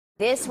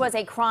This was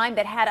a crime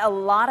that had a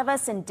lot of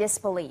us in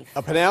disbelief.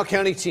 A Pinal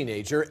County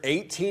teenager,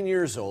 18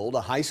 years old,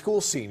 a high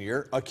school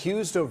senior,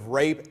 accused of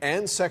rape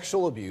and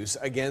sexual abuse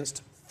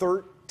against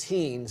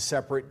 13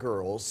 separate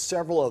girls,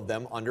 several of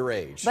them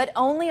underage. But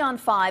only on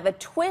 5, a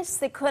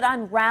twist that could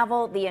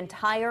unravel the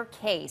entire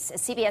case.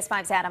 CBS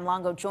 5's Adam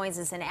Longo joins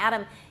us. And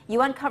Adam,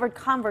 you uncovered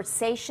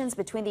conversations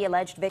between the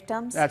alleged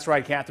victims? That's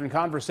right, Catherine.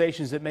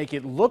 Conversations that make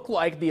it look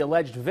like the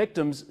alleged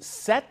victims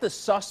set the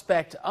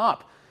suspect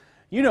up.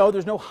 You know,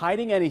 there's no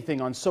hiding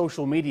anything on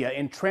social media,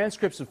 and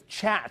transcripts of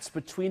chats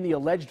between the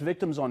alleged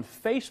victims on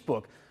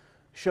Facebook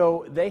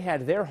show they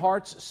had their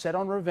hearts set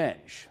on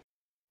revenge.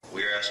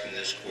 We're asking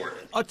this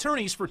court.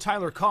 Attorneys for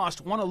Tyler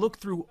Kost want to look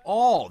through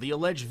all the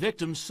alleged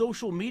victims'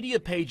 social media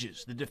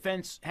pages. The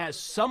defense has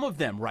some of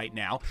them right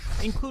now,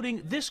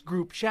 including this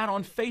group chat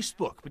on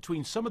Facebook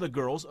between some of the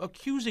girls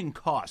accusing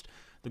Kost.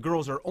 The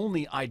girls are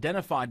only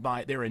identified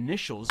by their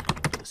initials.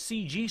 The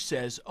CG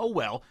says, oh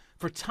well,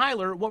 for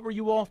Tyler, what were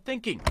you all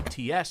thinking?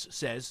 TS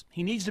says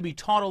he needs to be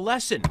taught a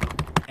lesson.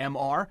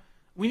 MR,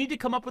 we need to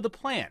come up with a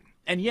plan.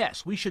 And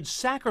yes, we should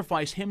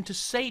sacrifice him to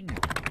Satan.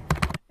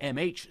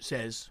 MH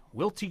says,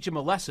 we'll teach him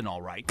a lesson,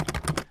 all right.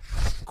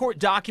 Court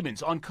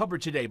documents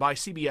uncovered today by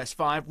CBS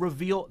 5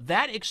 reveal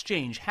that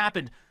exchange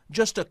happened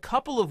just a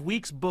couple of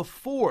weeks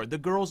before the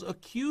girls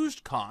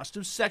accused Kost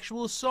of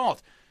sexual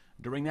assault.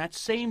 During that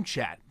same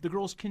chat, the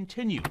girls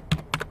continued.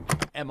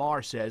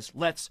 MR says,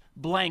 let's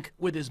blank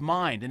with his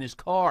mind in his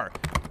car.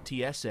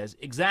 TS says,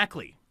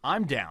 exactly,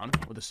 I'm down,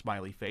 with a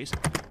smiley face.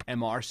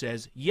 MR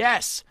says,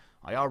 yes,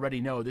 I already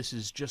know this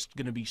is just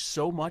going to be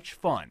so much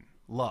fun.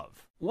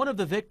 Love. One of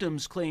the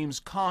victims claims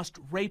Kost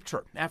raped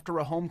her after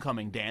a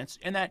homecoming dance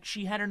and that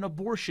she had an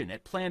abortion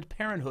at Planned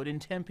Parenthood in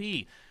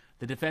Tempe.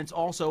 The defense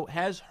also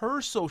has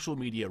her social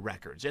media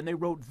records, and they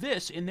wrote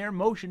this in their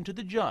motion to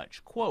the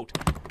judge, quote,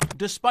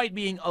 despite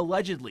being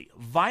allegedly,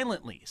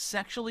 violently,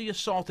 sexually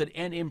assaulted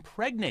and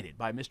impregnated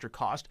by Mr.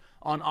 Kost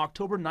on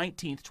October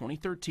 19,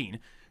 2013,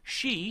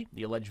 she,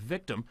 the alleged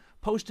victim,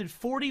 posted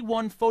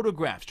 41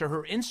 photographs to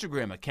her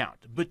Instagram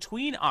account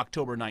between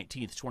October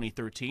 19,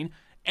 2013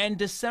 and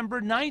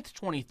December 9,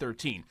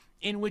 2013,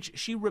 in which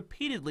she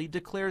repeatedly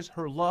declares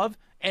her love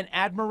and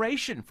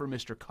admiration for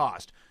Mr.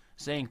 Kost,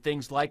 saying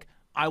things like,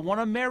 I want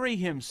to marry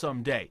him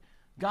someday.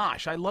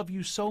 Gosh, I love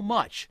you so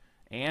much.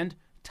 And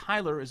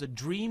Tyler is a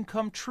dream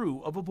come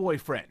true of a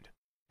boyfriend.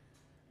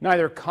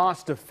 Neither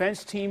Kost's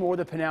defense team or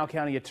the Pinal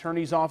County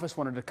Attorney's Office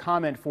wanted to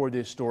comment for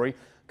this story.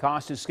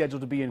 Kost is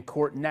scheduled to be in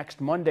court next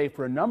Monday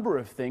for a number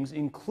of things,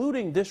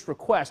 including this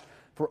request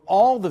for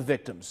all the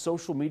victims'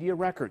 social media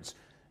records.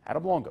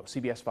 Adam Longo,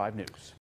 CBS 5 News.